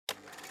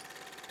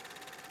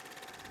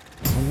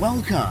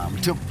Welcome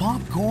to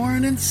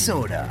Popcorn and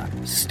Soda,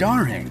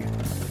 starring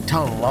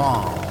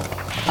Talal,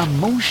 a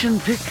motion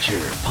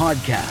picture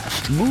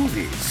podcast,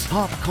 movies,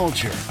 pop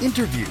culture,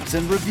 interviews,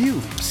 and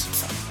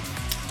reviews.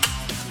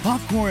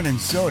 Popcorn and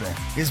Soda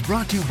is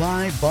brought to you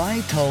by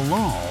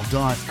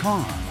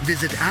BuyTalal.com.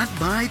 Visit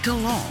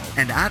 @BuyTalal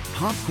and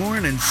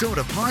 @Popcorn and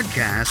Soda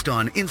Podcast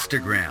on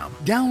Instagram.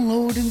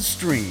 Download and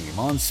stream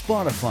on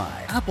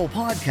Spotify, Apple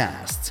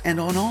Podcasts, and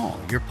on all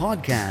your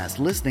podcast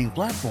listening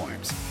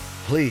platforms.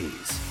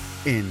 Please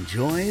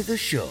enjoy the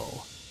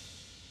show.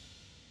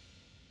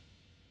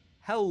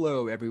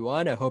 Hello,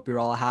 everyone. I hope you're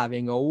all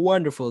having a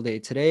wonderful day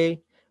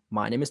today.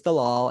 My name is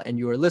Dalal, and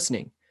you are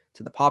listening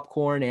to the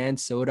Popcorn and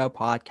Soda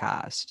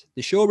Podcast,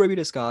 the show where we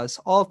discuss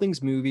all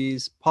things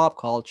movies, pop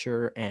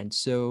culture, and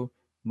so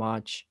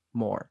much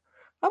more.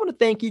 I want to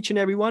thank each and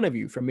every one of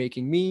you for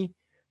making me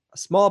a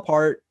small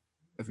part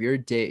of your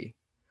day.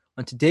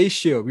 On today's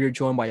show, we are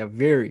joined by a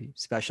very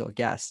special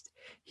guest.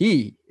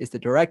 He is the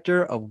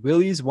director of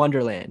Willy's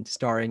Wonderland,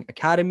 starring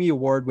Academy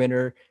Award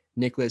winner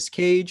Nicolas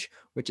Cage,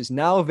 which is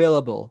now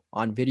available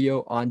on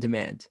video on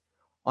demand.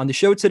 On the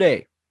show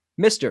today,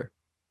 Mr.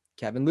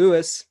 Kevin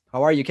Lewis.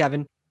 How are you,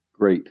 Kevin?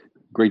 Great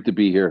to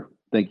be here.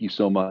 Thank you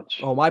so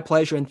much. Oh, my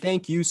pleasure. And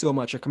thank you so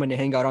much for coming to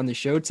hang out on the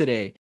show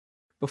today.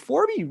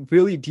 Before we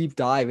really deep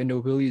dive into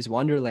Willy's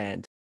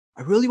Wonderland,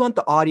 I really want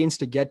the audience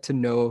to get to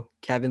know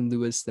Kevin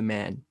Lewis, the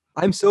man.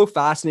 I'm so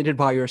fascinated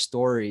by your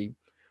story.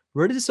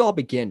 Where did this all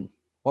begin?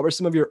 What were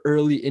some of your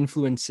early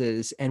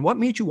influences and what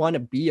made you want to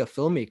be a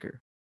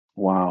filmmaker?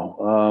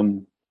 Wow.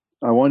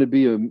 I wanted to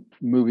be a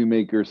movie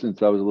maker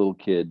since I was a little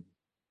kid.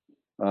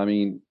 I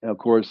mean, of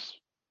course,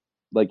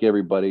 like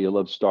everybody, I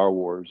love Star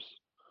Wars.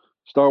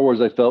 Star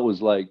Wars, I felt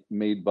was like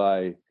made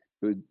by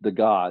the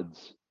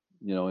gods.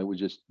 You know, it was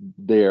just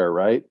there,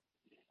 right?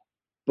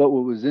 But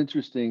what was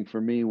interesting for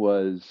me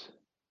was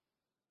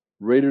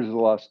Raiders of the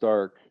Lost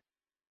Ark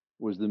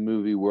was the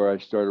movie where I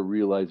started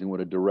realizing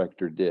what a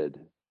director did.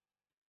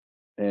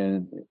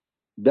 And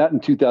that in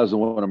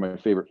 2001 are my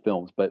favorite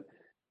films. But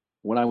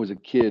when I was a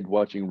kid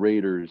watching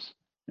Raiders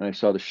and I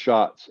saw the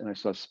shots and I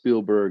saw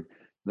Spielberg,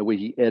 the way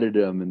he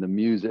edited them and the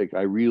music,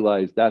 I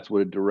realized that's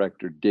what a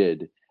director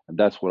did. And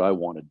that's what I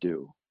want to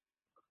do.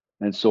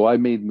 And so I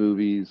made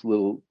movies,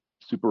 little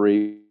Super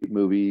 8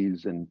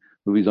 movies and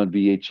movies on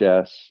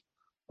VHS.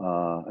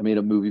 I made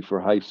a movie for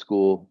high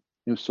school.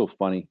 It was so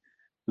funny.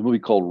 The movie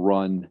called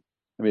Run.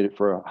 I made it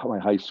for my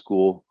high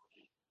school.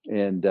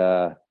 And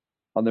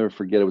I'll never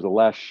forget, it was the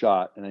last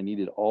shot. And I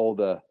needed all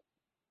the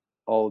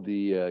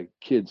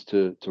kids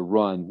to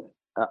run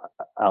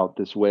out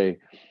this way.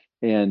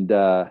 And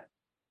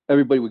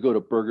everybody would go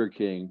to Burger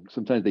King.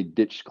 Sometimes they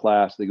ditch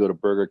class, they go to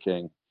Burger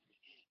King.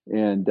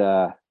 And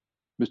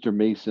Mr.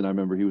 Mason, I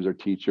remember he was our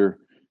teacher,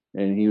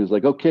 and he was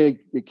like, "Okay,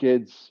 you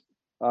kids,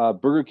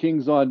 Burger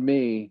King's on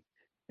me."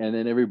 And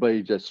then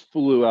everybody just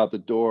flew out the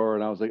door.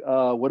 And I was like,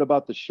 what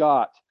about the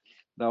shot?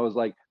 And I was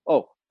like,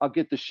 "Oh, I'll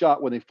get the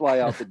shot when they fly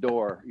out the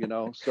door," you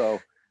know?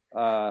 So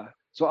I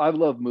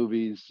love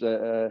movies.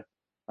 I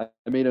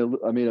made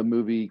a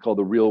movie called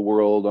The Real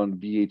World on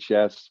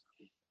VHS.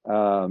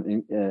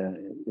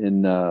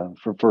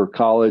 For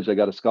college, I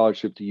got a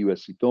scholarship to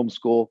USC Film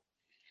School.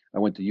 I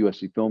went to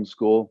USC Film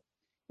School,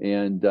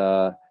 and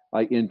I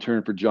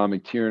interned for John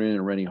McTiernan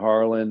and Rennie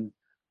Harlan.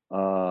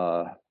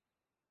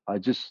 I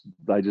just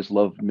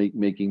love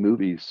making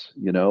movies.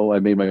 You know, I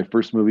made my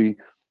first movie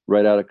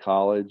right out of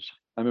college.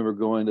 I remember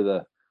going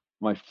to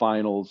my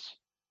finals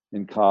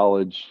in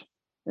college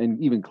and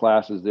even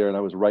classes there, and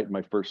I was writing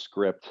my first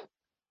script.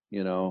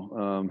 You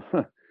know,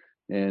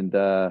 and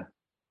I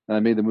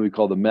made the movie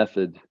called The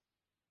Method.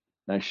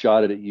 And I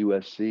shot it at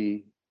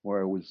USC,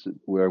 where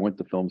I went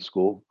to film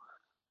school.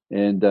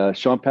 And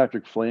Sean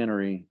Patrick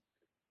Flannery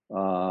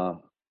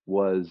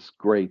was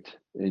great,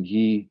 and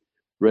he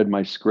read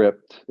my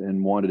script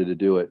and wanted to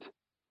do it.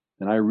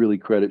 And I really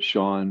credit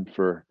Sean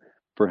for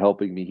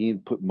helping me. He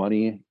put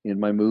money in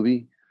my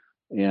movie,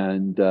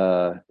 and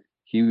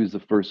he was the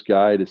first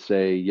guy to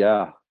say,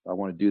 "Yeah, I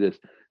want to do this."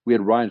 We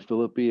had Ryan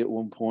Phillippe at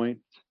one point.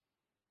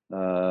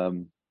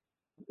 That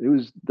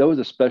was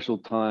a special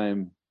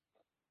time.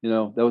 You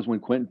know, that was when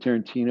Quentin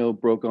Tarantino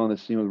broke on the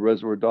scene with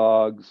Reservoir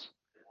Dogs.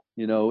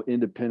 You know,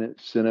 independent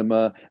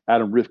cinema,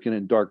 Adam Rifkin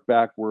and Dark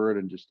Backward,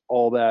 and just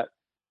all that.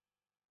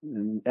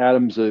 And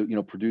Adam's a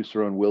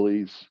producer on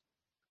Willy's.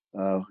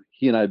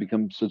 He and I have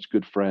become such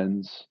good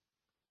friends,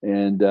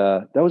 and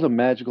that was a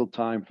magical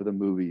time for the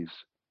movies.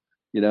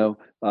 You know,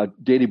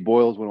 Danny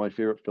Boyle is one of my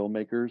favorite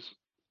filmmakers.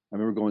 I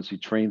remember going to see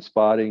Train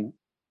Spotting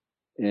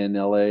in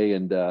LA,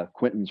 and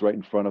Quentin's right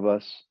in front of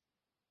us.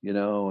 You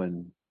know,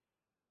 and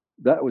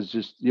that was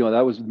just,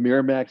 that was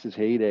Miramax's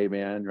heyday,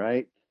 man,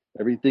 right?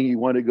 Everything you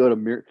want to go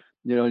to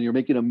and you're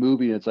making a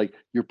movie and it's like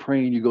you're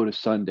praying you go to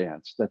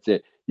Sundance. That's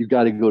it. You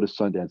got to go to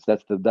Sundance.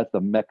 That's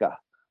the Mecca,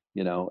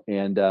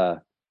 and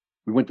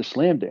we went to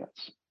Slam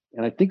Dance.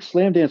 And I think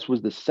Slam Dance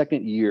was the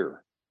second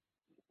year.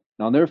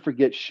 And I'll never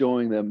forget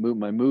showing them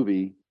my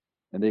movie,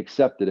 and they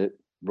accepted it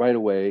right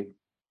away.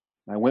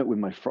 I went with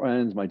my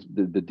friends,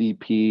 the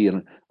DP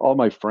and all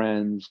my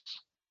friends.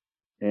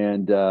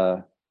 and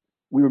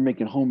we were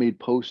making homemade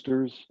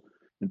posters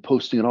and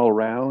posting it all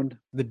around.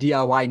 The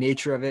DIY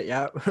nature of it,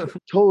 yeah.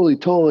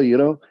 Totally, you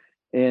know.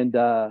 And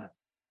I'll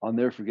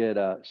never forget.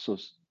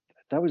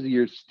 That was the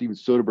year Steven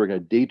Soderbergh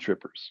had Day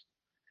Trippers,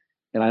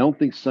 and I don't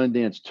think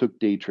Sundance took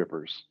Day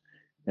Trippers,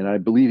 and I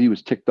believe he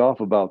was ticked off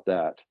about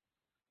that.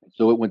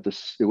 So it went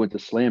to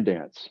Slam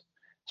Dance.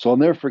 So I'll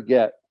never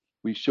forget.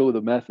 We show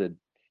the method,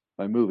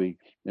 my movie,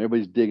 and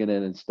everybody's digging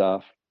in and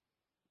stuff.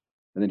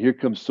 And then here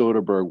comes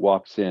Soderbergh,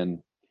 walks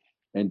in,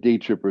 and Day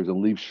Trippers,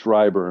 and Liev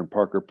Schreiber and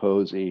Parker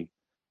Posey.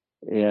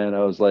 And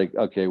I was like,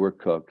 okay, we're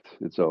cooked.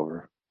 It's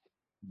over.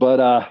 But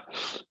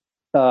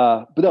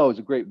no, it was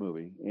a great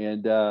movie.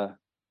 And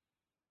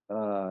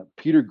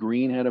Peter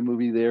Green had a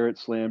movie there at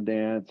Slam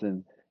Dance,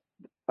 and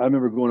I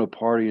remember going to a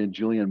party and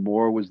Julianne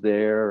Moore was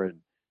there, and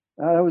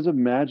that was a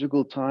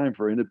magical time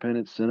for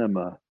independent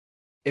cinema.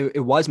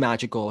 It was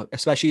magical,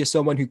 especially as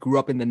someone who grew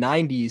up in the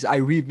 90s. I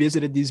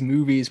revisited these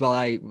movies while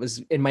I was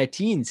in my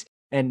teens,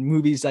 and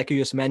movies like you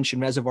just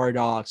mentioned, Reservoir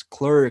Dogs,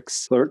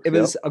 Clerks. Clerks, It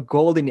was yep. a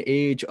golden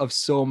age of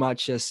so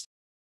much just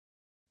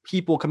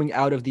people coming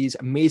out of these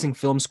amazing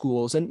film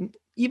schools. And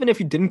even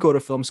if you didn't go to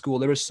film school,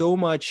 there was so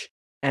much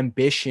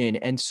ambition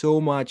and so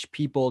much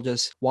people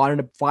just wanting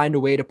to find a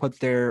way to put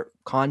their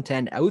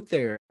content out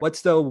there.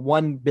 What's the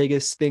one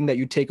biggest thing that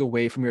you take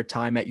away from your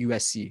time at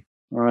USC?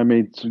 I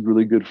made some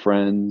really good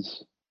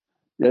friends.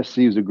 SC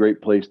was a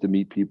great place to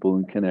meet people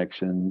and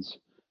connections.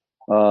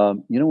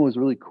 What was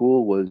really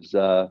cool was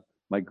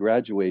my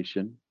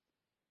graduation.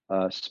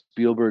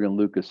 Spielberg and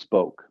Lucas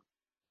spoke.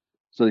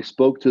 So they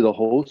spoke to the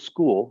whole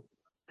school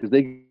because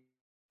they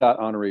got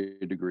honorary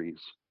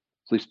degrees.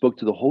 So they spoke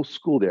to the whole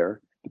school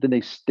there, but then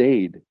they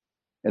stayed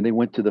and they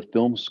went to the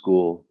film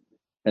school.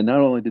 And not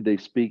only did they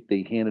speak,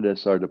 they handed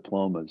us our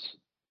diplomas.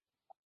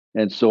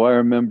 And so I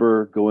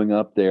remember going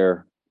up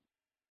there,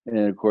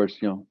 and of course,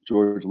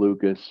 George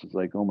Lucas is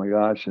like, oh my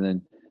gosh, and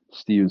then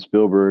Steven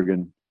Spielberg.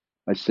 And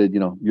I said,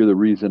 you're the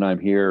reason I'm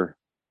here.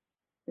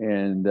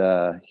 And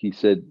he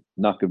said,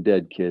 knock 'em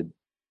dead, kid.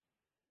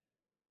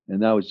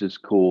 And that was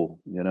just cool.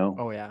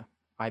 Oh yeah,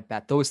 I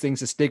bet those things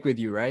that stick with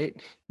you, right?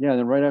 Yeah, and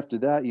then right after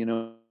that,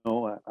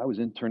 I was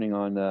interning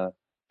on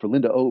for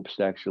Linda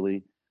Obst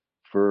actually.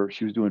 For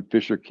She was doing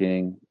Fisher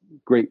King,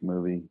 great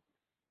movie,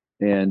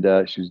 and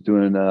she was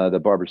doing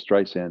the Barbara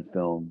Streisand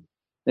film.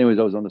 Anyways,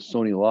 I was on the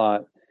Sony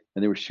lot,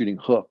 and they were shooting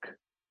Hook,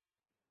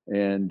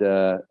 and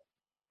I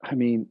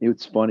mean,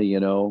 it's funny,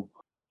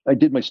 I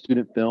did my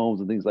student films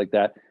and things like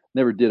that.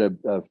 Never did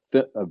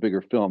a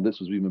bigger film. This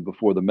was even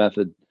before the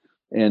method,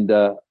 and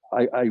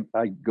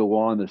I go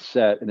on the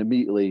set, and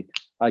immediately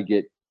I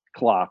get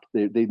clocked.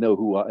 They know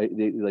who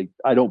they like.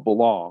 I don't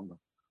belong,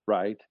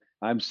 right?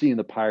 I'm seeing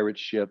the pirate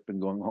ship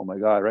and going, oh my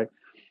god, right?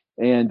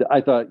 And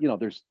I thought,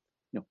 there's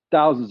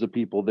thousands of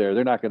people there.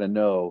 They're not going to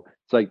know.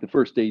 It's like the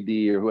first AD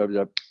or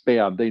whoever.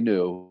 Bam, they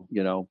knew.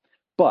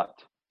 But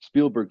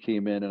Spielberg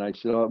came in, and I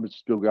said, "Oh, Mr.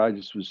 Spielberg, I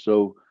just was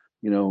so,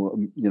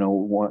 and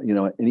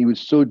he was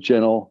so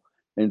gentle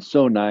and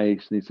so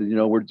nice. And he said,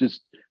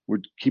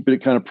 we're keeping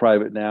it kind of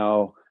private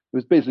now. It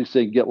was basically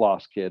saying, get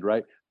lost, kid,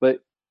 right? But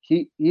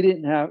he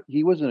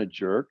wasn't a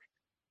jerk.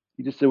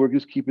 He just said, we're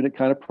just keeping it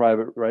kind of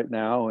private right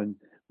now, and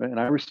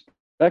I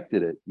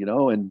respected it,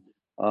 and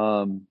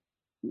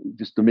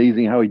just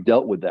amazing how he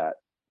dealt with that,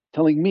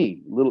 telling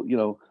me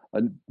little,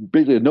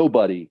 basically a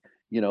nobody,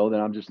 then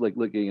I'm just like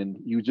looking, and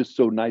he was just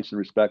so nice and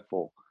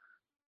respectful.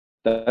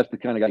 That's the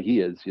kind of guy he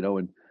is,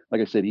 and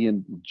like I said, he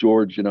and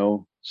George,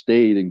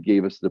 stayed and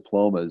gave us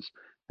diplomas.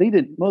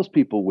 Most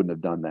people wouldn't have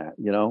done that,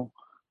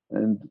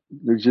 and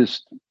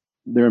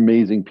they're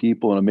amazing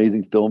people and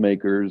amazing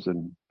filmmakers.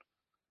 And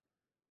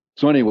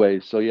so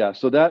anyways, so yeah,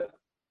 so that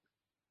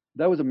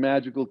was a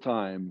magical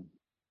time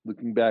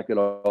looking back at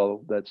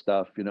all that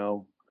stuff,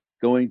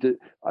 going to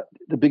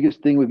the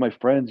biggest thing with my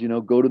friends,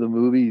 go to the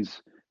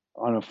movies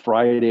on a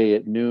Friday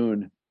at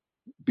noon,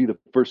 be the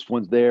first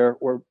ones there,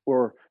 or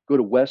go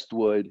to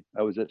Westwood.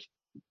 I was at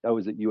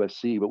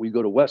USC, but we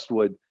go to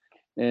Westwood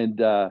and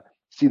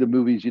see the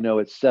movies,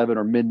 at 7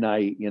 or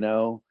midnight,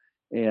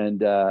 and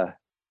that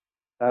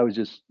was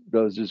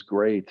just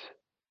great.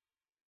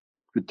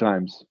 Good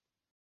times.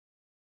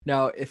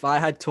 Now, if I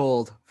had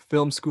told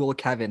film school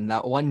Kevin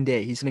that one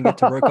day he's going to get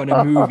to work on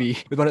a movie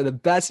with one of the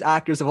best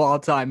actors of all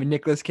time,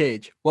 Nicolas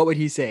Cage, what would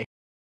he say?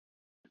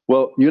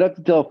 Well, you'd have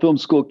to tell film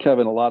school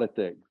Kevin a lot of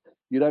things.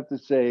 You'd have to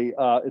say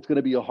it's going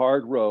to be a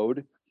hard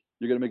road.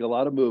 You're going to make a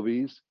lot of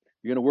movies.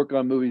 You're going to work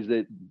on movies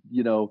that,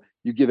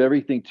 you give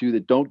everything to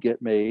that don't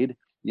get made,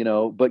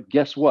 but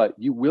guess what?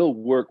 You will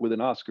work with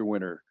an Oscar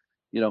winner.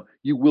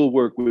 You will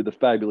work with the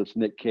fabulous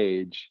Nick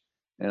Cage.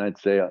 And I'd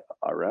say,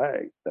 all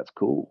right, that's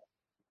cool.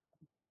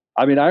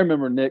 I mean, I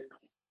remember Nick,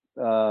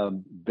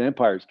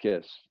 Vampire's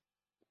Kiss,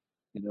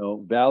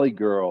 Valley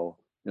Girl,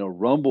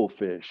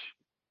 Rumblefish,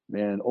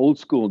 man, old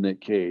school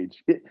Nick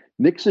Cage.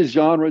 Nick's a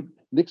genre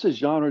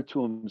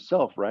to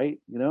himself, right?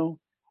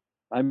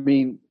 I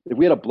mean, if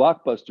we had a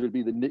blockbuster, it'd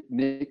be the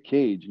Nick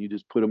Cage, and you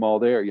just put them all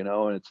there,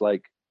 and it's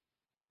like,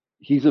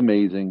 he's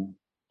amazing.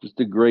 Just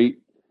a great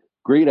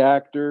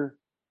actor,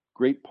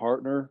 great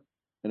partner,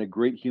 and a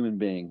great human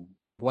being.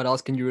 What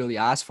else can you really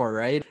ask for,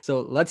 right? So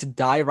let's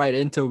dive right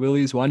into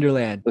Willy's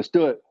Wonderland. Let's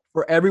do it.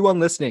 For everyone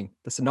listening,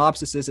 the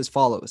synopsis is as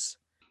follows.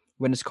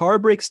 When his car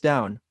breaks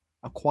down,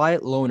 a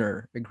quiet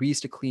loner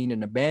agrees to clean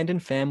an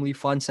abandoned family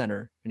fun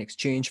center in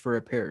exchange for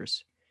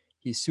repairs.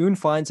 He soon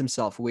finds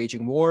himself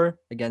waging war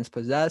against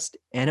possessed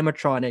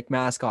animatronic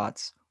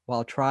mascots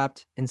while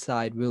trapped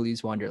inside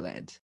Willy's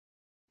Wonderland.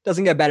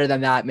 Doesn't get better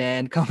than that,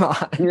 man. Come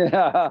on.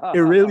 Yeah. It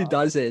really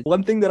doesn't.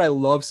 One thing that I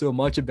love so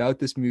much about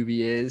this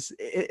movie is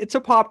it's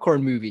a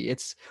popcorn movie.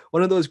 It's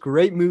one of those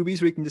great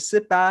movies where you can just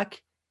sit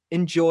back,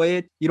 enjoy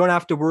it. You don't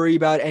have to worry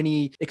about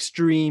any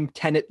extreme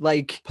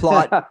Tenet-like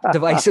plot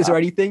devices or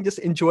anything. Just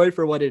enjoy it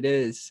for what it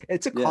is.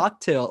 It's a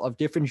cocktail of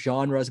different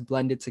genres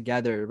blended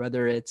together,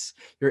 whether it's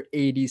your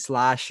 80s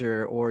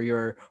slasher or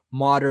your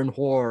modern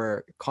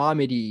horror,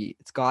 comedy.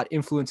 It's got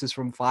influences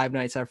from Five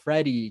Nights at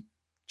Freddy,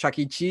 Chuck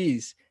E.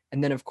 Cheese,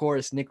 and then, of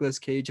course, Nicolas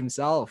Cage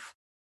himself.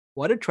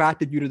 What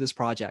attracted you to this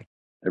project?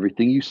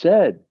 Everything you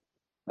said.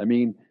 I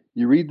mean,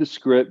 you read the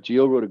script.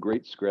 Gio wrote a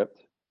great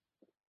script,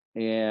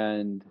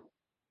 and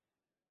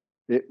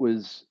it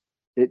is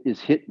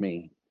hit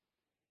me.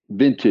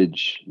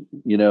 Vintage,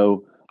 you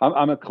know.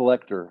 I'm a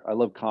collector. I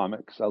love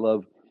comics. I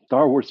love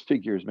Star Wars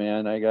figures,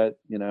 man. I got,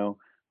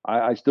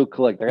 I still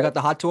collect. I got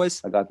the Hot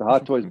Toys. I got the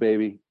Hot Toys,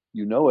 baby.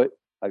 You know it.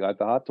 I got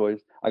the Hot Toys.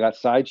 I got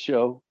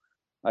Sideshow.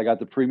 I got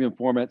the premium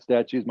format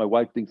statues. My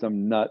wife thinks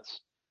I'm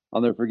nuts. I'll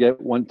never forget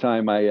one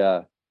time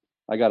I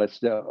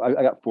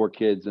got 4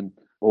 kids, and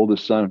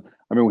oldest son, I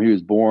remember when he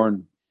was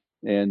born,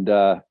 and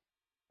I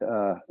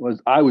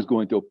was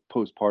going through a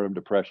postpartum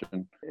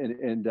depression,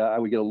 and I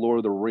would get a Lord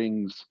of the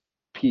Rings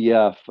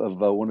PF of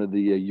one of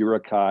the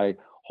Uruk-hai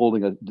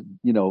holding a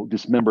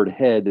dismembered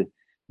head,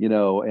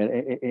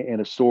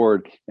 and a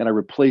sword, and I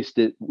replaced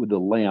it with a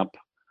lamp,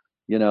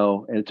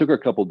 and it took her a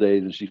couple of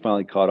days, and she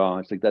finally caught on.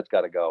 I was like, that's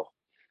got to go.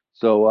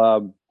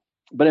 So,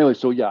 but anyway,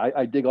 so yeah,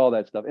 I dig all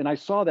that stuff, and I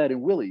saw that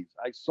in Willy's.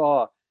 I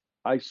saw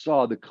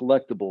the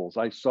collectibles.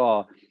 I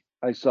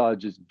saw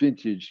just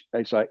vintage.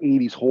 I saw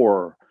 80s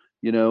horror.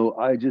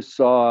 I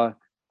saw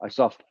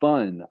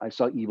fun. I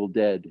saw Evil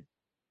Dead.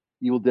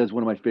 Evil Dead is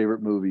one of my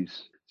favorite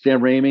movies.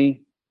 Sam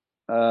Raimi,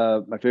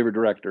 my favorite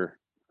director.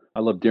 I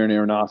love Darren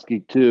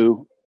Aronofsky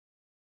too.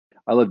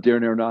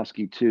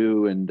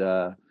 And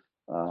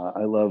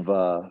I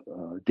love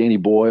Danny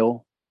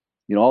Boyle.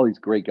 All these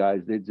great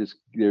guys.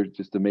 They're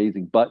just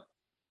amazing. But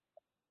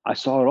I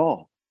saw it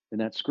all in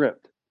that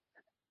script.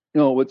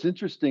 What's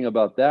interesting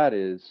about that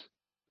is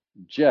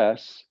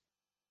Jess,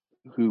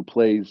 who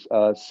plays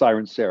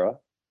Siren Sarah,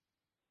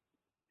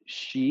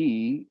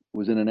 she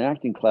was in an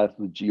acting class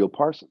with Gio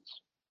Parsons.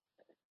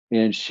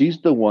 And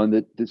she's the one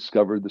that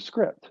discovered the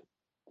script.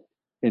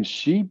 And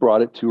she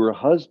brought it to her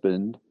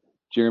husband,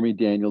 Jeremy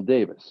Daniel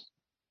Davis.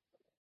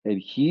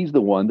 And he's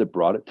the one that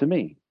brought it to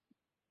me.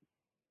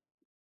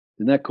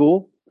 Isn't that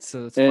cool?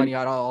 So it's funny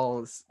how it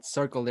all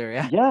circled there,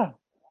 yeah? Yeah.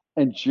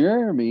 And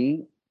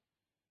Jeremy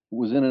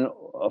was in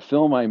a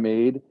film I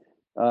made,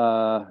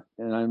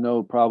 and I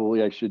know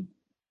probably I should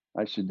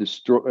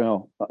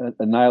destroy,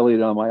 annihilate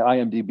it on my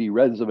IMDb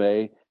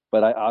resume,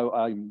 but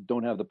I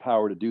don't have the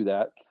power to do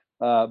that.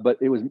 But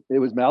it was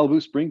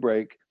Malibu Spring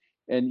Break,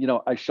 and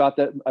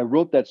I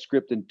wrote that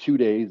script in 2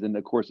 days, and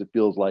of course it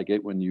feels like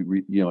it when you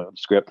read the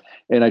script,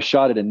 and I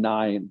shot it in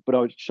 9, but I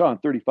was shot on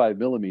 35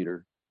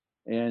 millimeter,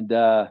 and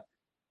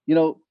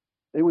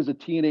it was a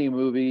TNA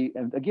movie,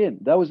 and again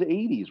that was the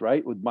 80s,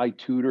 right, with My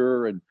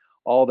Tutor and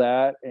all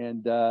that,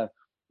 and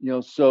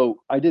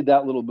so I did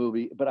that little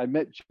movie, but I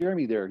met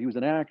Jeremy there. He was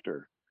an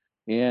actor,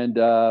 and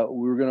we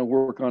were going to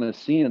work on a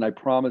scene, and I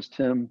promised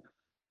him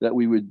that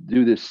we would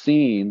do this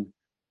scene,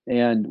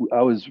 and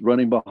I was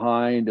running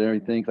behind and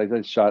everything. Like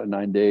I shot in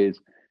 9 days,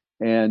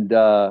 and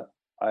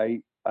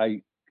I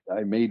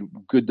made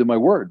good to my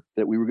word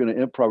that we were going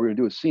to improv. We were going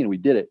to do a scene. We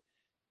did it,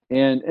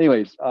 and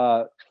anyways,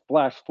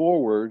 flash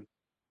forward.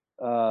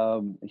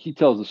 He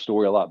tells the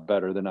story a lot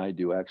better than I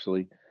do,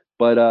 actually.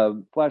 But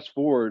flash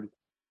forward,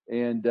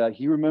 and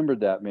he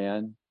remembered that,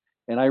 man.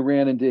 And I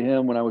ran into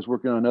him when I was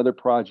working on another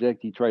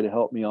project. He tried to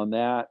help me on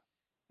that,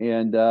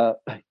 and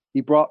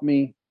he brought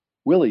me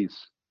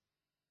Willy's,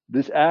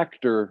 this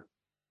actor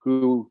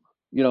who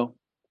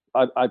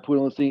I put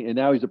on the scene, and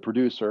now he's a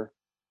producer,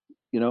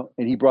 and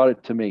he brought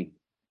it to me.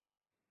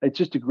 It's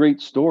just a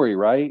great story,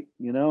 right?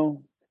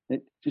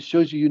 It just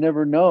shows you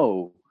never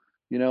know.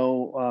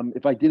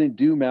 If I didn't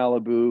do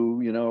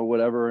Malibu, or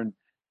whatever, and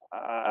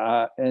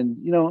I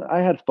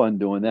had fun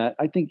doing that.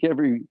 I think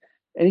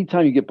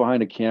anytime you get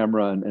behind a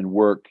camera and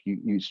work,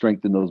 you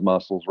strengthen those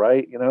muscles,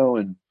 right?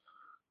 And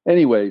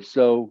anyway,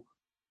 so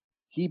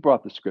he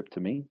brought the script to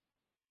me,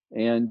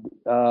 and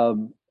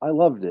I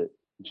loved it.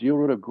 Gio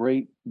wrote a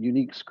great,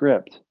 unique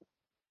script,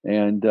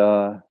 and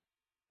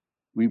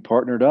we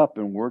partnered up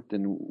and worked,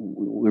 and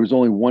there was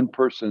only one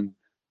person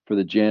for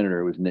the janitor.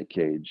 It was Nick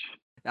Cage.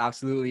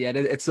 Absolutely. And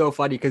it's so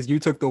funny because you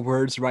took the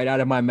words right out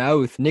of my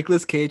mouth.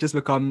 Nicolas Cage has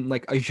become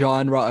like a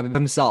genre of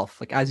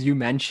himself. Like, as you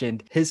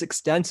mentioned, his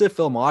extensive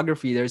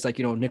filmography, there's like,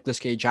 Nicolas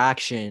Cage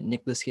action,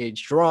 Nicolas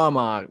Cage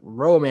drama,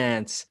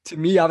 romance. To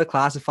me, I would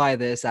classify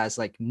this as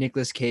like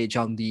Nicolas Cage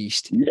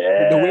unleashed.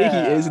 The way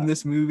he is in Yeah.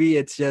 this movie,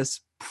 it's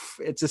just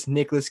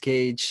Nicolas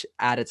Cage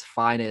at its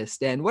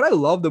finest. And what I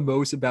love the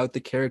most about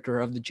the character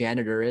of the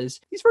janitor is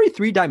he's very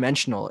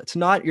three-dimensional. It's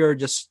not your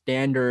just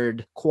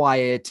standard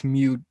quiet,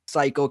 mute,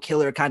 psycho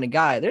killer kind of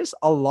guy. There's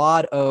a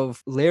lot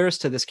of layers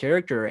to this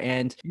character,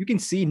 and you can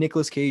see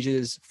Nicolas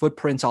Cage's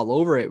footprints all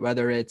over it,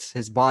 whether it's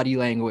his body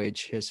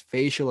language, his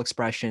facial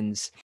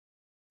expressions.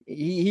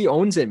 He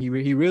owns it. He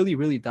really,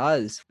 really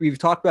does. We've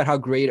talked about how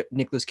great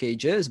Nicolas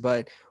Cage is,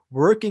 but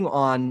working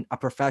on a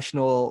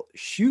professional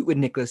shoot with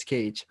Nicolas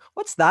Cage,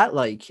 what's that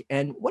like?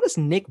 And what does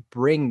Nick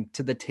bring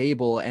to the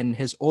table and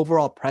his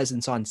overall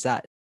presence on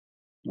set?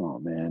 Oh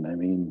man, I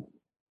mean,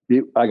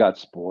 I got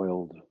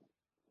spoiled.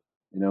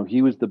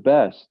 He was the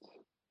best.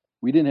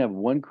 We didn't have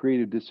one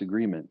creative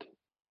disagreement.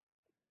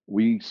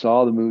 We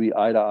saw the movie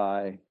eye to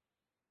eye.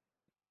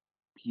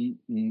 He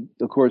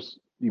of course,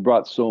 he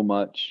brought so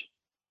much,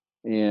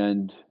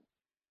 and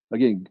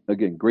again,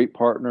 great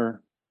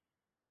partner,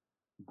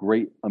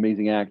 great,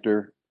 amazing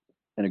actor,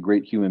 and a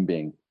great human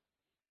being.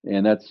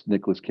 And that's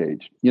Nicolas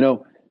Cage.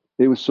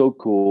 It was so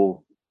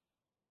cool.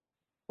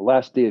 The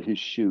last day of his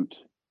shoot,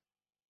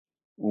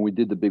 when we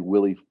did the big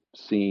Willie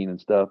scene and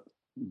stuff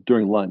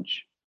during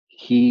lunch,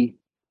 he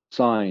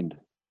signed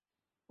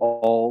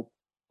all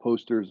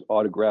posters,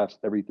 autographs,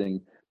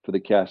 everything for the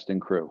cast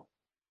and crew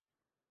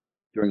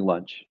during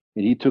lunch.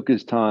 And he took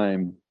his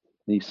time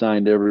and he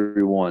signed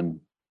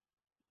everyone.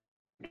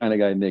 The kind of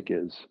guy Nick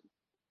is.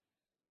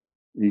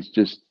 He's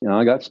just,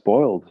 I got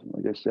spoiled.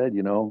 Like I said,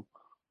 you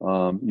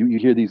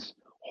hear these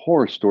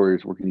horror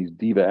stories working these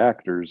diva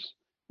actors.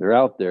 They're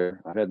out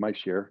there. I've had my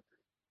share.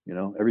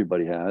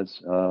 Everybody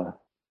has.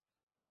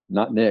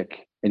 Not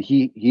Nick, and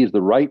he is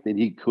the right that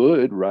he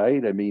could.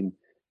 Right? I mean,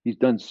 he's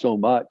done so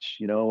much.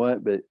 You know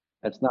what? But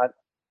that's not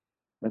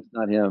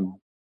him.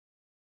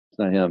 It's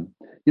not him.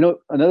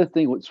 Another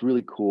thing. What's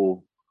really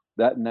cool?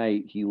 That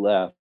night he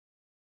left.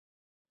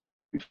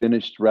 We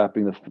finished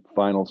wrapping the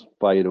final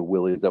fight of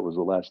Willie. That was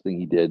the last thing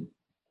he did.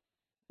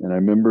 And I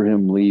remember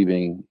him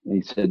leaving, and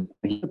he said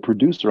he's a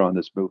producer on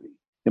this movie.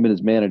 Him and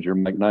his manager,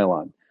 Mike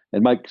Nylon,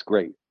 and Mike's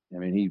great. I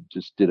mean, he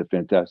just did a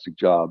fantastic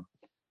job.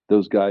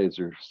 Those guys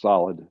are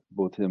solid,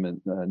 both him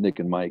and Nick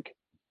and Mike.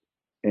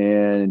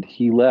 And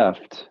he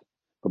left,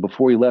 but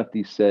before he left,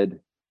 he said,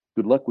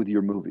 "Good luck with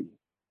your movie."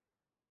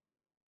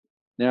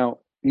 Now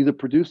he's a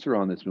producer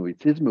on this movie.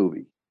 It's his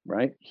movie,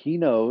 right? He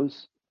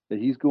knows that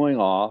he's going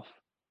off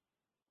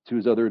to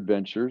his other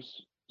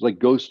adventures. It's like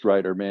Ghost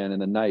Rider, man, in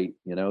the night.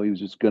 He was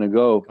just going to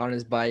go. On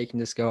his bike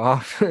and just go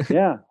off.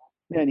 Yeah.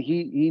 And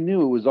he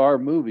knew it was our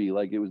movie,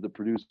 like it was the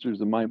producers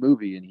of my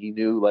movie. And he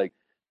knew, like,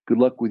 good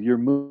luck with your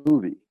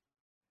movie.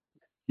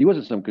 He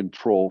wasn't some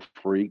control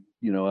freak.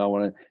 I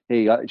want to,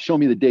 hey, show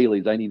me the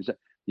dailies. I need to,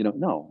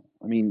 no.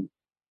 I mean,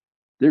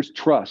 there's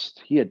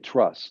trust. He had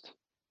trust.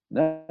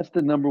 That's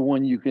the number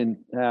one you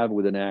can have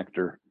with an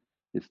actor.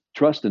 It's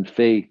trust and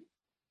faith.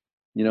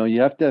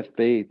 You have to have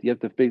faith. You have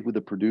to have faith with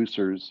the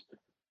producers.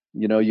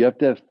 You have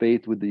to have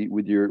faith with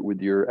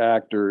your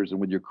actors and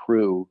with your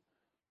crew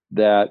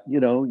that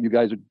you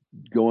guys are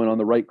going on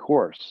the right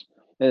course.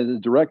 And as a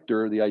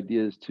director, the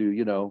idea is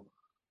to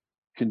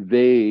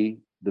convey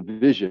the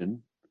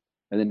vision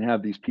and then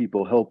have these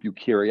people help you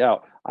carry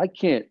out. I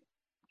can't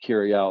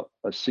carry out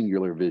a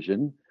singular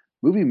vision.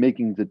 Movie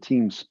making is a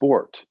team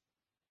sport.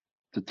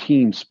 It's a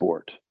team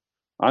sport.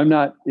 I'm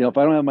not, if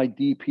I don't have my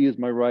DP as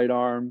my right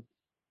arm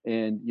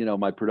and,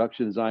 my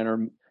production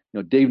designer,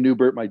 Dave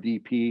Newbert, my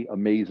DP,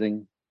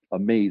 amazing.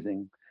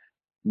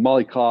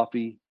 Molly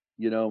Coffey,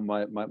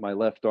 my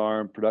left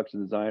arm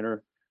production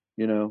designer,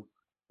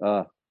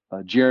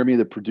 Jeremy,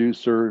 the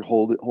producer,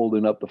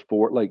 holding up the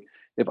fort. Like,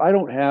 if I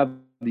don't have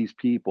these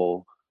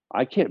people,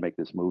 I can't make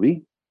this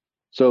movie.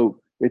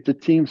 So it's a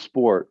team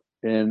sport,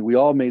 and we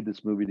all made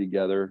this movie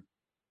together.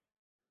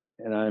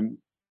 And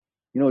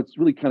it's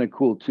really kind of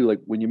cool too. Like,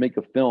 when you make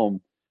a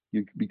film,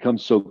 you become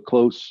so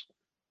close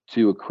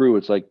to a crew.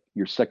 It's like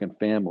your second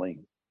family.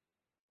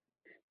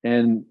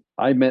 And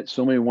I met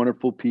so many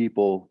wonderful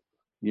people,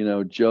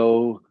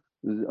 Joe,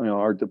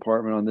 art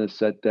department on this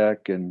set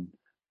deck, and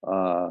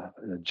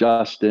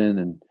Justin,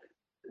 and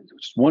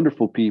just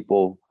wonderful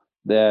people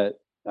that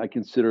I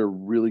consider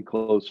really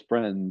close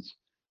friends.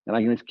 And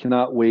I just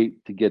cannot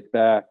wait to get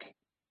back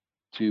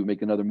to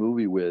make another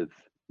movie with.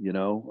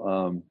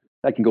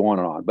 I can go on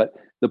and on, but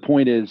the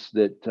point is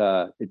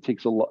that it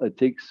takes a lot. It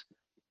takes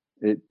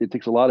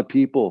a lot of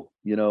people,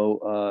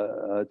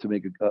 to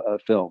make a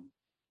film.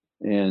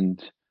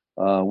 And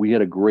we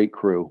had a great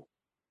crew,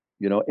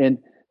 and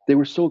they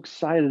were so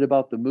excited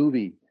about the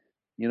movie.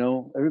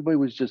 Everybody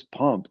was just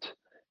pumped.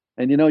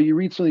 And you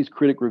read some of these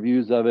critic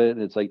reviews of it,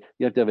 and it's like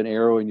you have to have an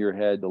arrow in your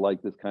head to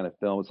like this kind of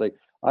film. It's like,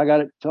 I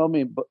got it. Tell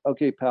me,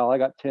 okay, pal, I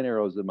got 10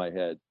 arrows in my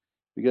head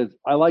because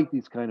I like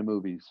these kind of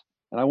movies.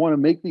 and I want to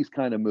make these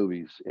kind of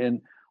movies.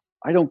 And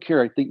I don't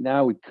care. I think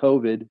now with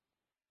COVID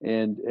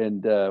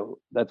and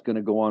that's going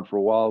to go on for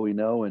a while, we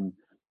know, and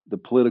the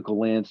political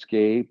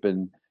landscape,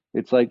 and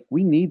it's like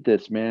we need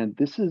this, man.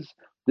 This is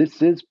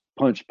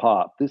punch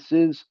pop. This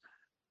is,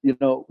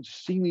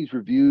 seeing these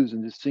reviews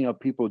and just seeing how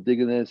people are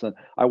digging this. And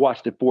I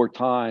watched it 4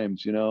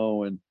 times,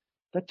 and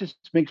that just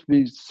makes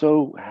me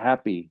so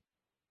happy,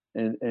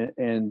 and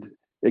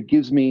it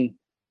gives me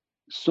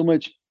so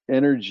much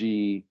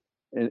energy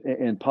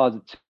and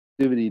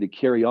positivity to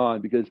carry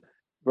on, because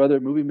brother,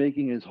 movie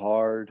making is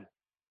hard,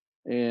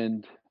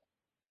 and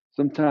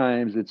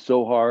sometimes it's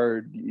so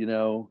hard,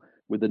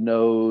 with the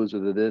nose or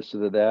the this or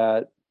the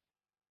that.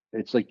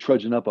 It's like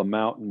trudging up a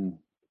mountain.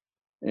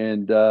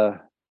 And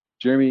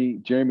Jeremy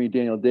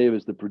Daniel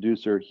Davis, the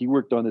producer, he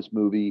worked on this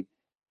movie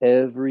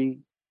every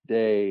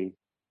day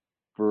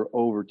for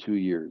over 2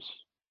 years.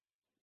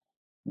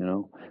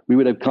 We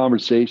would have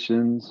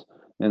conversations,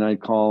 and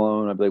I'd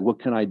call him. I'd be like, "What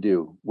can I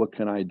do? What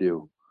can I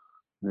do?"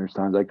 And there's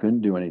times I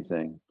couldn't do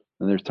anything,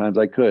 and there's times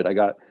I could.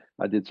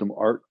 I did some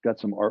art, got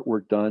some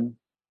artwork done,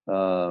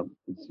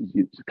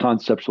 it's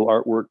conceptual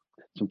artwork,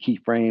 some key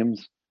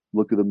frames,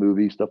 look of the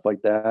movie, stuff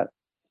like that.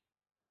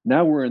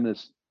 Now we're in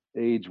this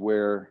age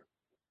where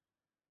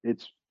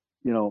it's,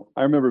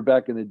 I remember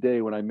back in the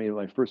day when I made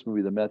my first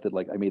movie, The Method,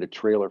 like I made a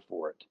trailer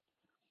for it.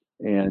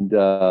 And,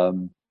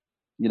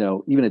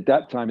 even at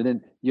that time, and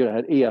then you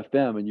had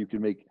AFM, and you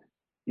could make,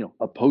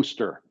 a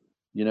poster,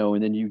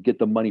 and then you get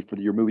the money for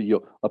your movie.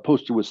 A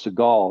poster with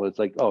Seagal. It's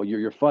like, oh,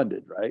 you're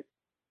funded, right?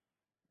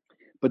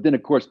 But then,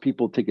 of course,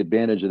 people take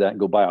advantage of that and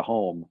go buy a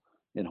home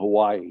in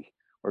Hawaii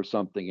or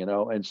something,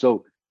 and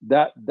so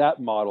that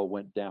model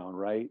went down,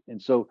 right?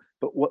 And so,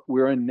 but what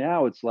we're in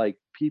now, it's like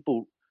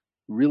people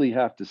really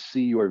have to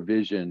see your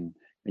vision,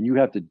 and you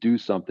have to do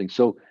something.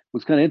 So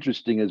what's kind of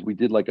interesting is we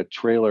did like a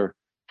trailer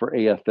for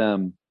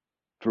AFM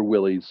for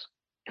Willie's,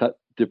 cut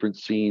different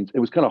scenes. It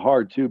was kind of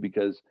hard too,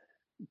 because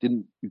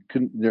there's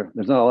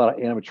not a lot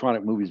of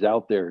animatronic movies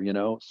out there,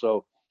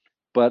 so,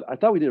 but I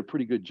thought we did a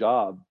pretty good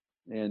job,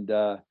 and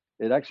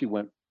it actually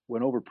went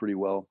over pretty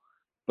well.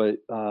 But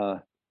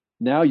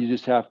now you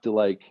just have to,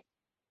 like,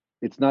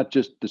 it's not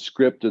just the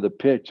script or the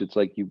pitch. It's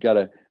like you've got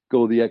to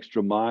go the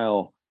extra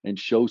mile and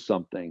show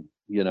something,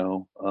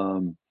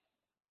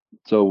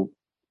 so,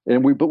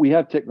 but we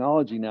have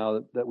technology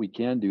now that we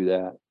can do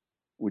that,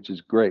 which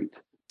is great.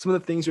 Some of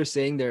the things you're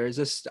saying there is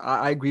just,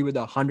 I agree with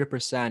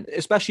 100%,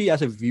 especially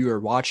as a viewer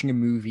watching a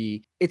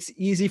movie. It's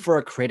easy for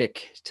a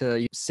critic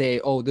to say,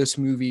 oh, this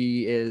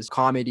movie is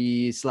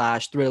comedy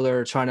 /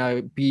 thriller, trying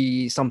to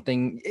be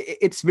something.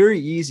 It's very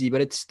easy, but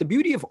it's the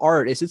beauty of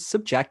art is it's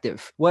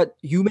subjective. What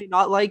you may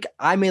not like,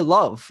 I may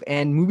love.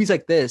 And movies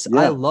like this,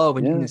 I love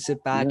when you can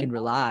sit back and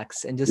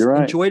relax and just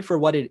enjoy it for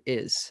what it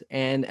is.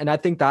 And I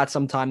think that's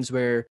sometimes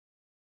where,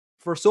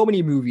 for so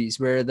many movies,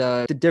 where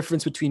the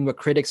difference between what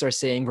critics are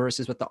saying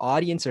versus what the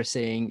audience are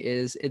saying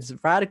is it's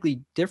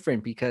radically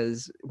different,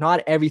 because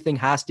not everything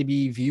has to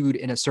be viewed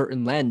in a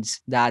certain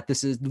lens, that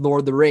this is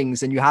Lord of the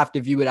Rings and you have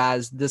to view it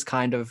as this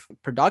kind of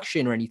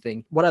production or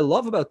anything. What I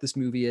love about this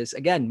movie is,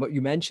 again, what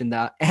you mentioned,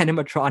 that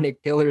animatronic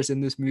killers in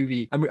this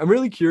movie. I'm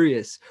really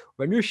curious,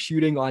 when you're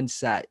shooting on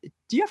set,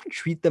 do you have to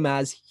treat them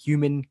as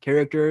human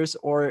characters,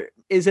 or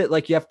is it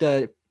like you have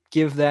to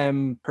give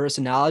them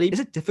personality? Is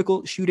it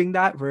difficult shooting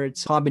that, where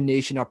it's a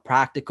combination of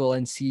practical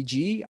and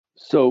CG?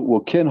 So, well,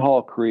 Ken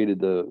Hall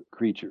created the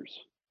creatures.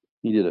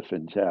 He did a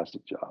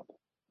fantastic job.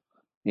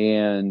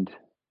 And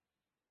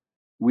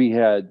we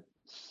had,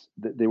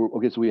 they were,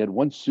 okay, so we had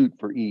one suit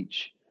for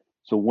each.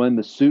 So when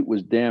the suit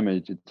was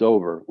damaged, it's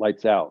over,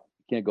 lights out,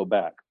 can't go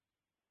back.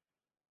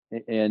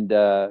 And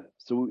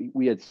so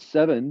we had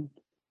 7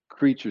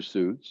 creature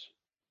suits,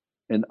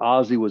 and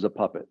Ozzy was a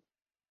puppet.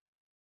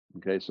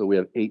 Okay, so we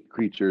have 8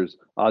 creatures,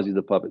 Ozzy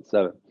the puppet,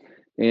 7.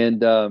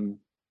 And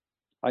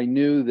I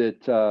knew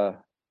that,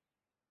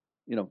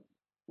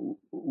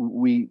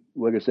 we,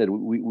 like I said,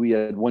 we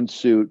had one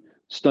suit,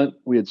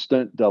 we had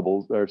stunt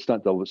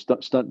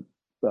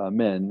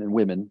men and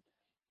women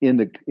in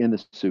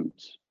the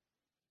suits.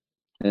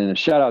 And a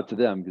shout out to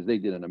them, because they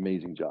did an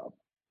amazing job.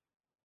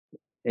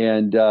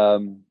 And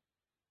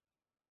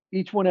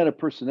each one had a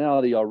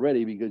personality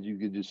already, because you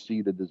could just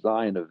see the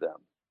design of them.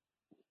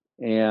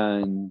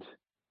 And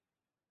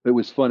it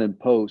was fun in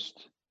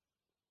post,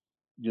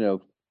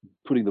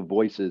 putting the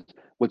voices.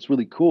 What's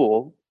really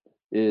cool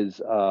is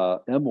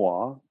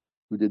Emwa,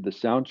 who did the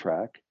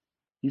soundtrack.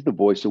 He's the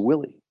voice of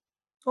Willie.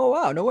 Oh,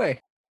 wow. No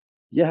way.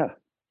 Yeah.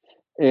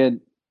 And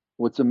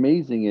what's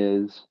amazing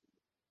is,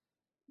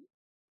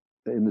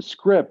 in the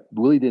script,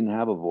 Willie didn't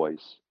have a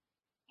voice.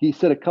 He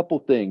said a couple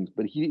things,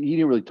 but he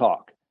didn't really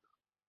talk.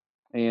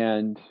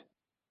 And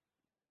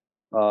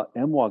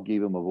Emwa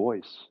gave him a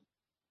voice,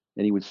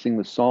 and he would sing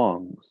the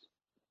songs.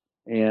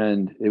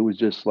 And it was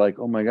just like,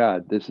 oh my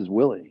God, this is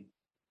Willie.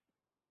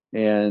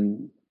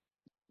 And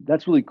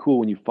that's really cool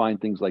when you find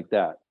things like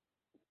that.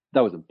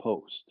 That was in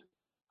post.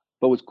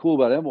 But what's cool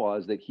about Emwa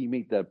is that he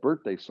made that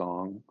birthday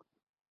song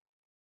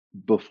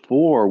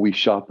before we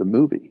shot the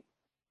movie.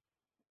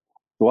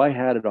 So I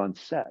had it on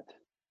set.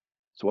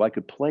 so I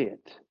could play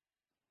it.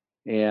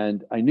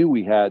 And I knew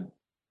we had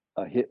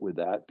a hit with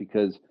that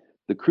because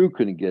the crew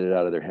couldn't get it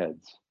out of their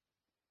heads.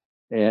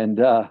 And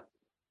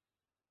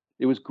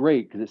it was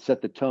great because it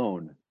set the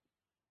tone.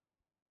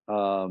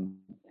 Um,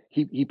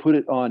 he put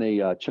it on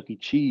a Chuck E.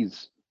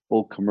 Cheese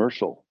old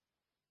commercial,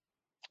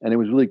 and it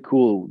was really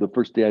cool. The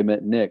first day I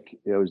met Nick,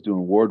 I was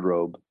doing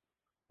wardrobe,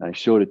 and I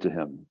showed it to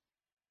him,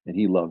 and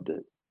he loved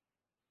it.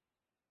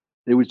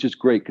 It was just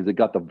great because it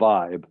got the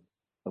vibe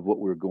of what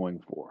we were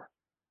going for.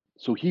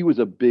 So he was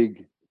a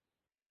big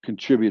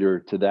contributor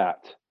to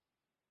that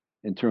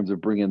in terms of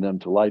bringing them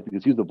to life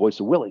because he was the voice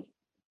of Willie.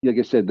 Like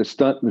I said,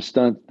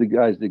 the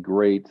guys did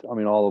great. I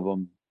mean, all of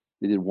them,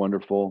 they did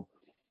wonderful.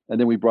 And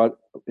then we brought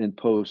in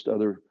post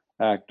other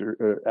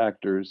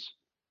actors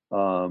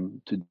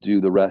to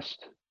do the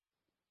rest.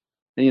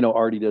 And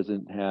Artie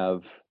doesn't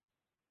have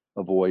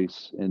a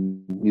voice,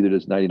 and neither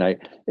does Nighty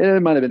Night. And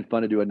it might have been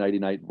fun to do a Nighty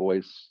Night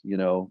voice,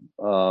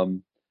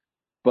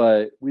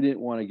 but we didn't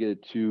want to get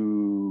it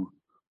too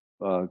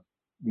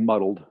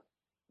muddled,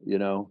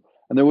 And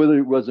there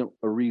really wasn't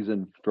a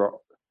reason for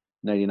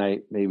Nighty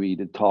Night maybe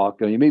to talk.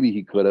 I mean, maybe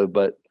he could have,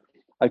 but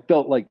I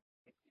felt like,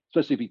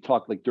 especially if he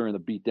talked like during the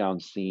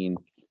beatdown scene,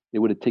 it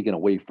would have taken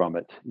away from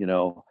it.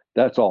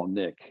 That's all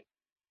Nick.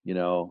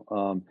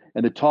 And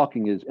the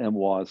talking is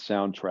MWA's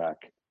soundtrack,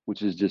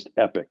 which is just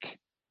epic.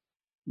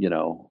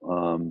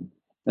 And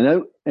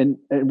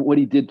what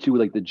he did too,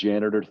 like the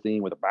janitor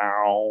theme with a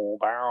bow,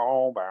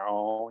 bow,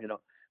 bow.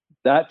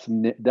 That's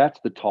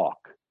the talk.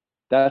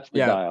 That's the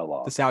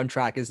dialogue. The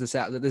soundtrack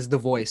is the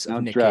voice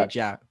of Nick Soundtrack. Cage.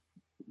 Yeah.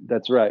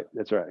 That's right.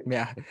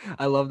 Yeah,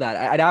 I love that.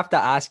 I'd have to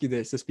ask you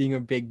this, just being a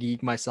big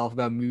geek myself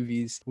about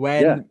movies.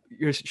 When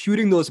you're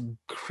shooting those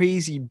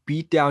crazy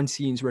beatdown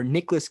scenes where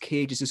Nicolas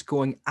Cage is just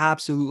going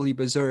absolutely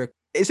berserk,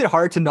 is it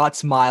hard to not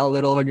smile a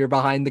little when you're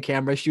behind the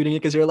camera shooting it?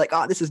 Because you're like,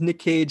 oh, this is Nick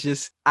Cage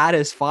just at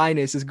his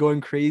finest, is going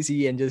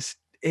crazy, and just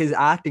his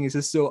acting is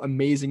just so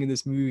amazing in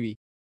this movie.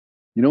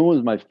 What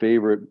was my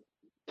favorite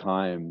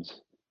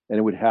times, and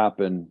it would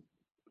happen.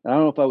 I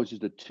don't know if I was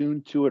just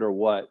attuned to it or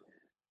what,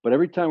 but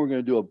every time we're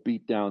going to do a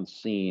beatdown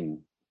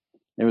scene,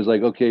 it was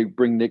like, okay,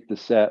 bring Nick to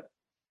set.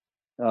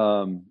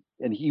 And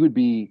he would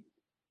be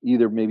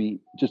either maybe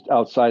just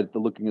outside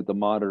looking at the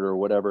monitor or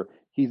whatever.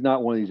 He's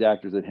not one of these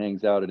actors that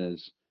hangs out in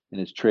his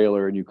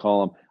trailer and you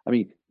call him. I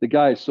mean, the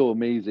guy is so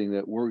amazing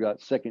that we're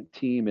got second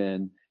team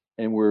in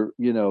and we're,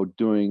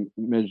 doing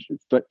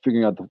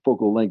figuring out the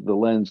focal length of the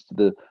lens to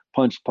the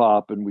punch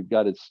pop, and we've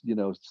got his,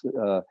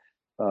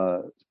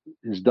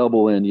 his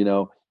double in,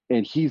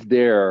 and he's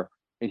there.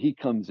 And he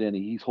comes in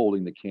and he's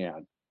holding the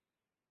can.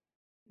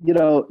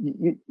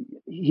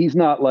 He's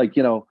not like,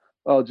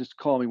 oh, just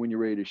call me when you're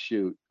ready to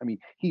shoot. I mean,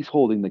 he's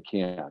holding the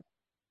can,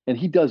 and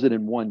he does it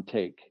in one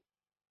take.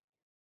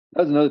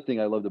 That was another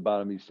thing I loved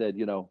about him. He said,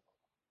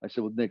 I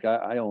said, well, Nick,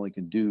 I only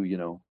can do,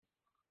 2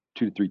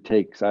 to 3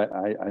 takes. I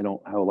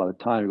don't have a lot of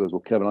time. He goes,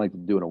 well, Kevin, I like to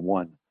do it in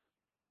one.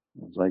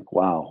 I was like,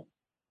 wow,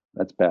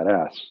 that's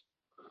badass.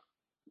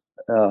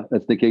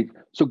 That's Nick Cage.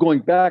 So going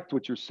back to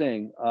what you're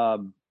saying,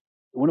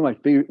 one of my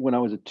favorite when I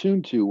was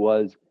attuned to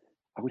was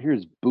I would hear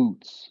his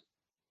boots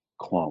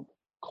clomp,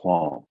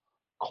 clomp,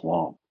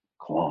 clomp,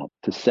 clomp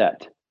to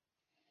set.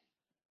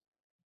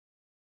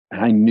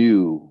 And I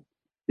knew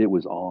it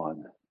was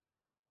on.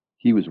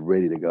 He was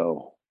ready to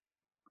go.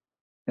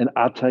 And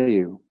I'll tell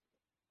you,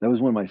 that was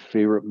one of my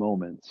favorite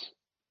moments.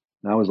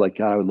 And I was like,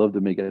 God, I would love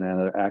to make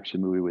another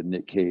action movie with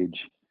Nick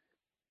Cage.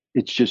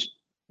 It just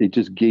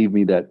gave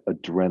me that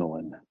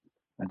adrenaline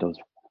and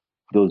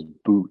those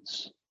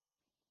boots.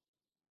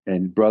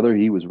 And brother,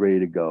 he was ready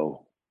to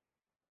go,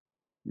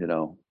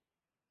 so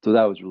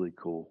that was really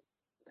cool.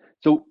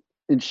 So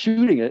in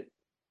shooting it,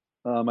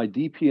 my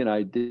DP and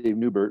I, Dave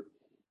Newbert,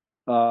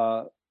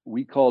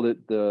 we called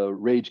it the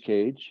Rage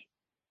Cage,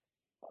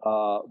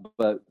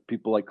 but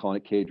people like calling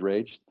it Cage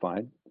Rage.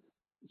 Fine,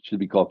 it should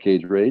be called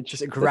Cage Rage.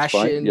 Just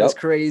aggression, just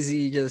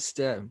crazy, just.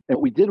 And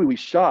what we did, we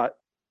shot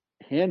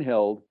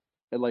handheld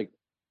at like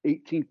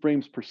 18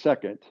 frames per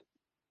second.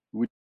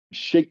 We'd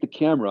shake the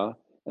camera.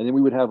 And then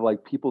we would have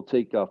like people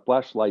take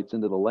flashlights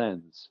into the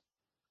lens,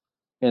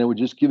 and it would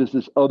just give us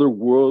this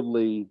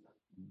otherworldly,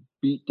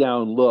 beat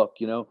down look.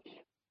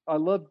 I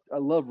love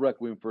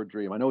Requiem for a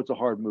Dream. I know it's a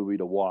hard movie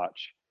to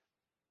watch.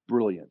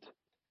 Brilliant.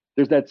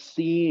 There's that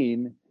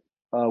scene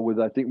with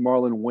I think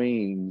Marlon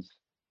Wayans,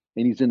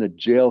 and he's in a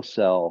jail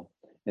cell.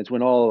 And it's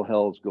when all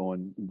hell's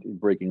going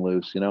breaking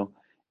loose, and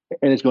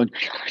it's going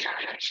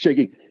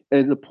shaking.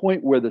 And the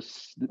point where the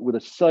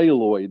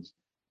celluloids,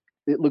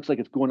 it looks like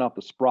it's going off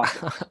the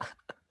sprocket.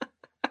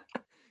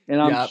 And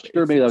I'm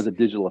sure maybe that was a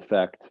digital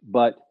effect,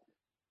 but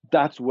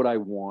that's what I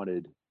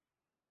wanted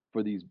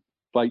for these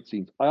fight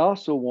scenes. I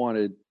also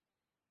wanted,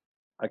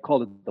 I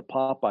called it the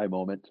Popeye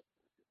moment.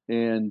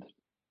 And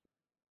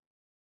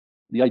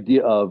the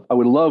idea of, I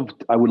would love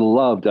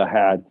to have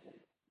had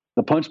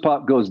the punch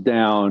pop goes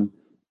down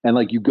and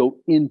like you go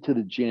into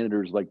the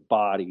janitor's like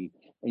body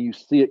and you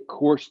see it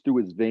course through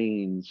his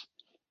veins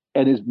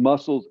and his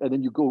muscles. And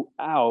then you go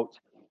out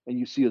and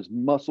you see his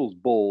muscles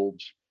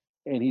bulge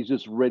and he's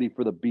just ready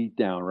for the beat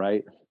down,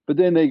 right? But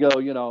then they go,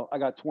 I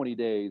got 20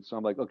 days. So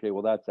I'm like, okay,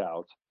 well, that's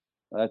out.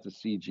 That's a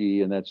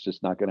CG, and that's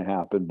just not going to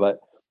happen. But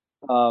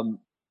um,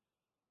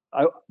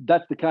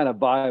 that's the kind of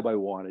vibe I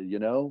wanted.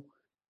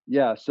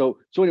 Yeah. So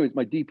anyways,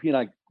 my DP and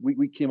I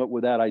we came up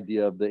with that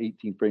idea of the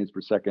 18 frames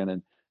per second,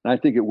 and I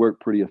think it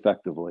worked pretty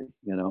effectively.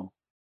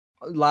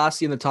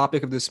 Lastly, on the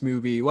topic of this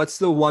movie, what's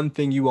the one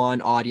thing you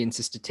want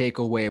audiences to take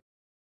away?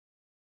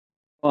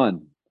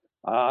 Fun.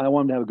 I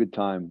want them to have a good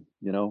time.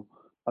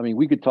 I mean,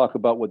 we could talk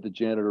about what the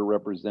janitor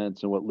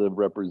represents and what Liv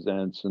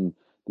represents and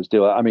this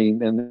deal. I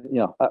mean, and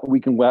we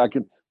can write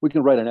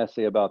an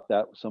essay about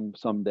that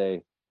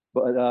someday.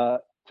 But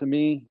to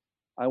me,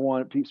 I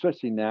want,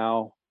 especially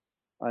now.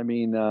 I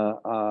mean,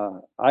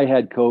 I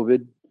had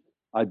COVID.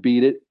 I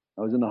beat it.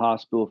 I was in the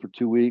hospital for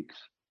 2 weeks.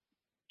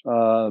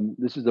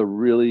 This is a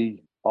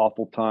really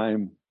awful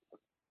time,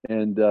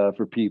 and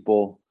for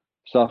people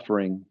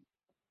suffering,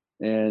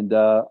 and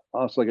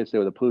also, like I say,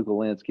 with the political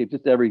landscape,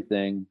 just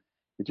everything.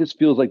 It just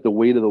feels like the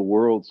weight of the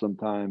world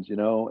sometimes.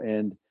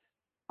 And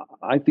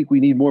I think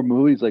we need more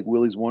movies like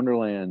Willy's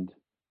Wonderland.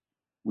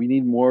 We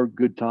need more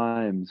good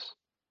times.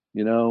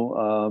 You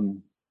know,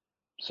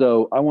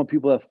 so I want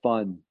people to have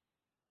fun.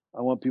 I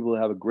want people to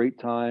have a great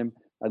time.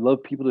 I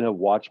love people to have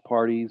watch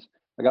parties.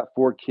 I got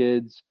 4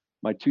 kids.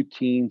 My 2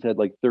 teens had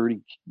like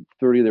 30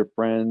 of their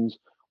friends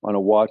on a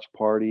watch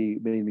party.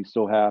 It made me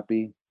so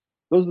happy.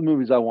 Those are the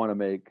movies I want to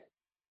make,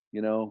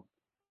 you know.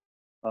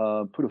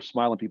 Put a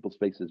smile on people's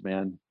faces,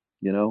 man.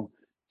 You know,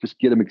 just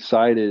get them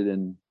excited,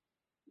 and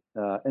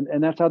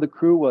that's how the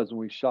crew was when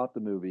we shot the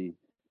movie.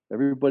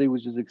 Everybody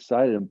was just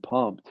excited and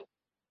pumped.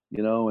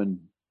 And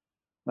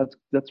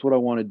that's what I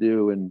want to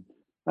do. And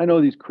I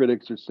know these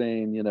critics are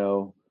saying, you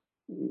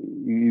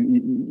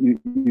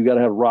got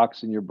to have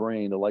rocks in your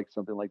brain to like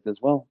something like this.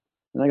 Well,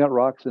 and I got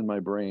rocks in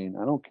my brain.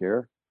 I don't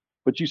care.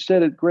 But you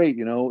said it great.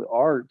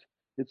 Art.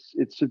 It's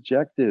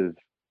subjective.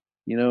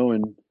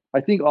 And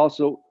I think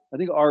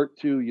art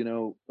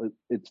too.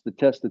 It's the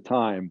test of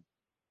time.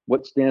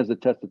 What stands the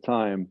test of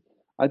time?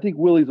 I think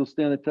Willie's will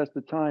stand the test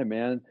of time,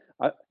 man.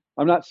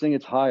 I'm not saying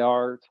it's high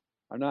art.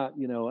 I'm not,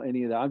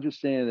 any of that. I'm just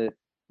saying that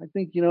I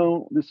think,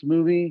 this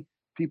movie,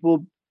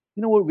 people,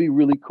 what would be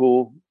really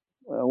cool?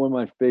 One of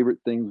my favorite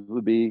things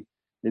would be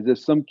is if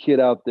some kid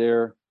out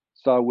there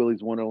saw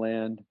Willy's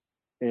Wonderland,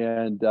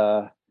 and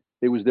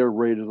it was their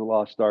Raiders of the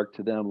Lost Ark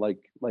to them, like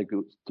it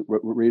was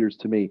Raiders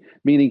to me.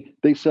 Meaning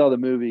they saw the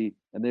movie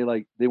and they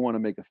want to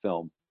make a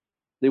film.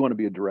 They want to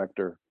be a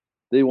director.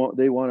 They want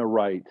to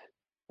write.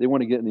 They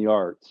want to get in the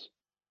arts.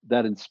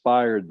 That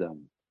inspired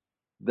them.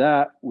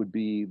 That would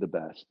be the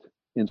best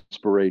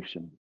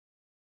inspiration.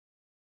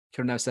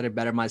 Couldn't have said it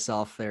better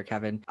myself there,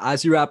 Kevin.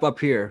 As you wrap up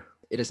here,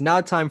 it is now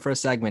time for a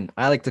segment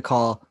I like to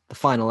call the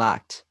final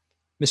act.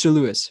 Mr.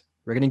 Lewis,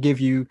 we're going to give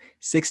you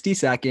 60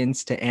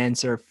 seconds to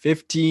answer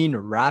 15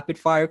 rapid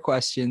fire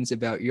questions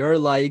about your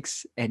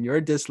likes and your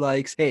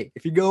dislikes. Hey,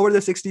 if you go over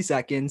the 60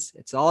 seconds,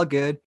 it's all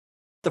good.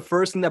 The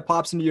first thing that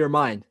pops into your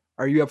mind,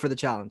 are you up for the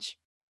challenge?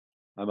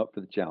 I'm up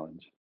for the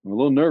challenge. I'm a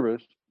little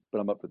nervous, but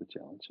I'm up for the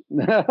challenge.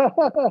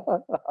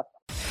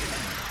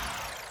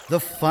 The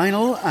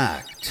final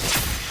act.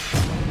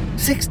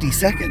 60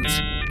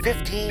 seconds,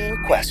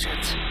 15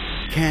 questions.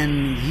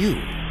 Can you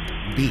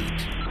beat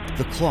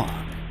the clock?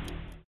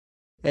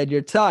 And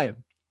your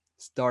time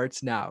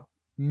starts now.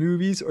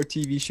 Movies or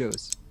TV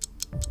shows?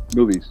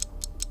 Movies.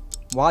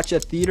 Watch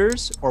at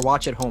theaters or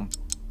watch at home?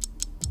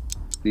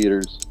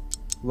 Theaters.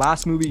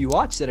 Last movie you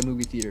watched at a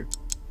movie theater?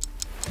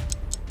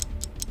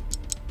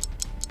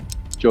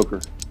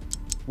 Joker.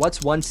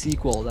 What's one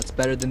sequel that's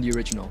better than the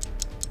original?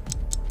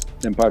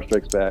 Empire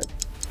Strikes Back.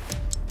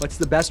 What's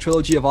the best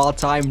trilogy of all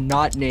time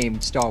not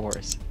named Star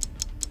Wars?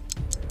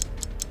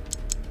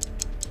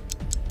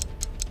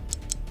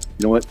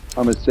 You know what?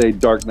 I'm going to say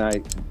Dark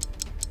Knight.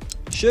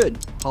 Should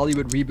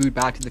Hollywood reboot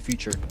Back to the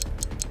Future?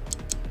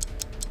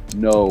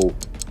 No.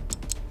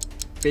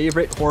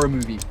 Favorite horror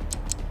movie?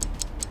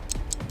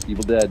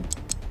 Evil Dead.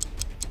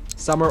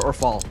 Summer or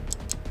fall?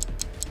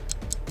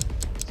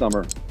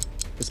 Summer.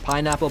 Does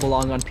pineapple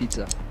belong on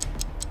pizza?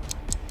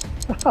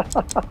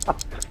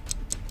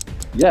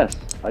 Yes,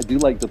 I do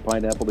like the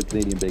pineapple, the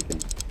Canadian bacon.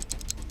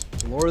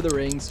 Lord of the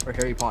Rings or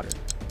Harry Potter?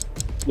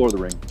 Lord of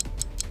the Rings.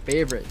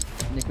 Favorite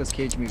Nicolas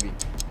Cage movie?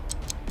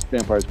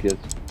 Vampire's Kiss.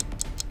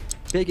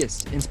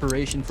 Biggest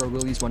inspiration for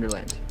Willy's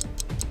Wonderland?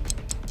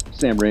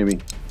 Sam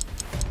Raimi.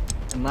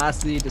 And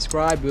lastly,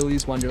 describe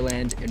Willy's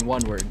Wonderland in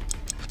one word.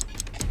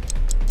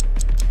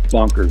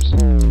 Bonkers.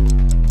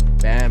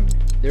 Bam.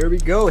 There we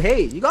go.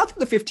 Hey, you got through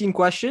the 15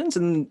 questions,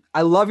 and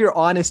I love your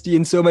honesty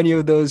in so many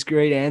of those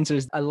great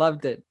answers. I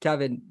loved it.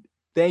 Kevin,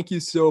 thank you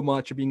so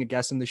much for being a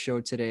guest on the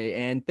show today,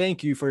 and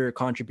thank you for your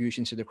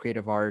contributions to the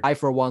creative art. I,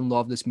 for one,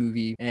 love this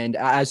movie, and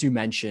as you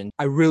mentioned,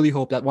 I really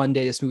hope that one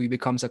day this movie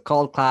becomes a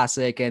cult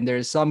classic, and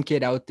there's some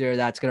kid out there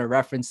that's going to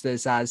reference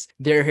this as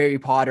their Harry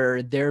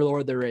Potter, their Lord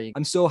of the Rings.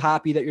 I'm so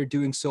happy that you're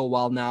doing so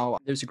well now.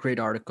 There's a great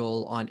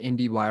article on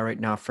IndieWire right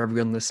now for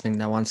everyone listening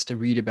that wants to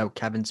read about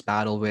Kevin's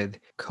battle with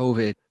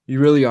COVID. You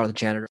really are the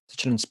janitor.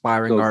 Such an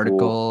inspiring So cool.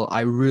 article.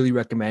 I really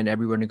recommend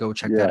everyone to go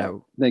check that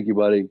out. Thank you,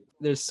 buddy.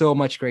 There's so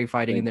much great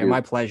fighting in Thank there. you.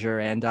 My pleasure.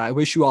 And I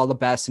wish you all the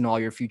best in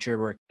all your future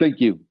work. Thank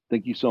you.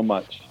 Thank you so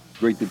much.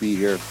 Great to be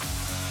here.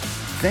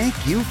 Thank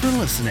you for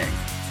listening.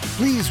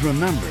 Please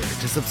remember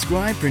to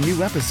subscribe for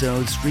new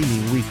episodes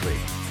streaming weekly.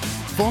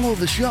 Follow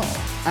the show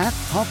at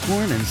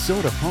Popcorn and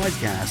Soda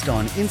Podcast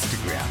on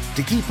Instagram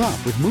to keep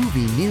up with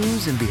movie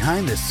news and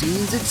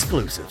behind-the-scenes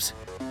exclusives.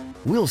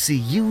 We'll see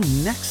you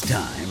next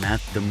time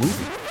at the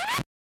movie.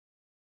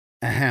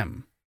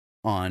 Ahem.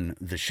 On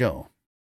the show.